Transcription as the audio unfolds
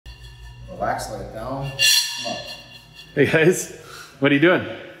Relax, let it down. Come on. Hey guys, what are you doing?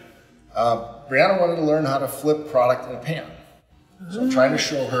 Brianna wanted to learn how to flip product in a pan. So I'm trying to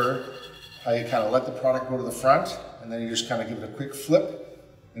show her how you kind of let the product go to the front, and then you just kind of give it a quick flip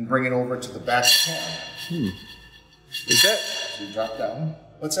and bring it over to the back of the pan. Is that, So you drop down.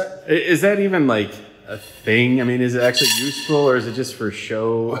 What's that? is that even like a thing? I mean, is it actually useful or is it just for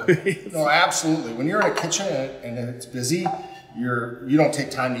show? No, absolutely. When you're in a kitchen and it's busy, you don't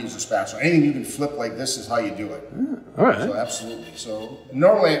take time to use a spatula. Anything you can flip like this is how you do it. All right. So absolutely. So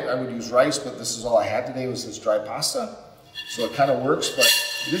normally I would use rice, but this is all I had today was this dry pasta. So it kind of works, but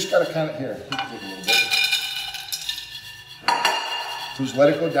you just got to kind of, here, you can take a little bit. So just let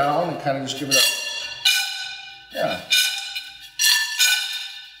it go down and kind of just give it a, yeah.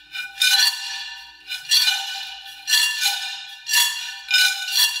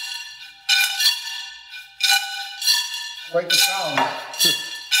 Quite the sound.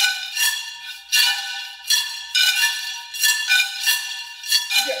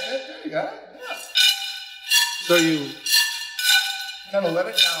 Yeah, there you go. Yeah. So you Kind of let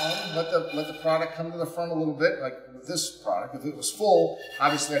it down, let the product come to the front a little bit, like with this product. If it was full,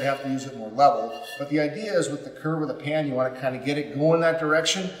 obviously I'd have to use it more level. But the idea is with the curve of the pan, you want to kind of get it going that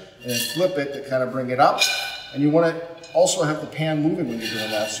direction and then flip it to kind of bring it up. And you want to also have the pan moving when you're doing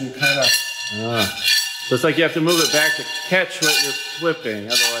that. So you kind of... So it's like you have to move it back to catch what you're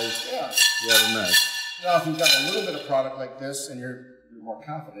flipping, otherwise you have a mess. Now if you've got a little bit of product like this and you're more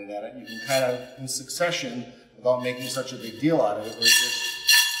confident at it, you can kind of, in succession, without making such a big deal out of it, where you just...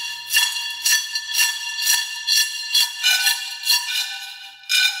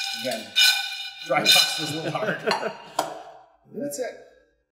 Again, dry pasta is a little hard. That's it.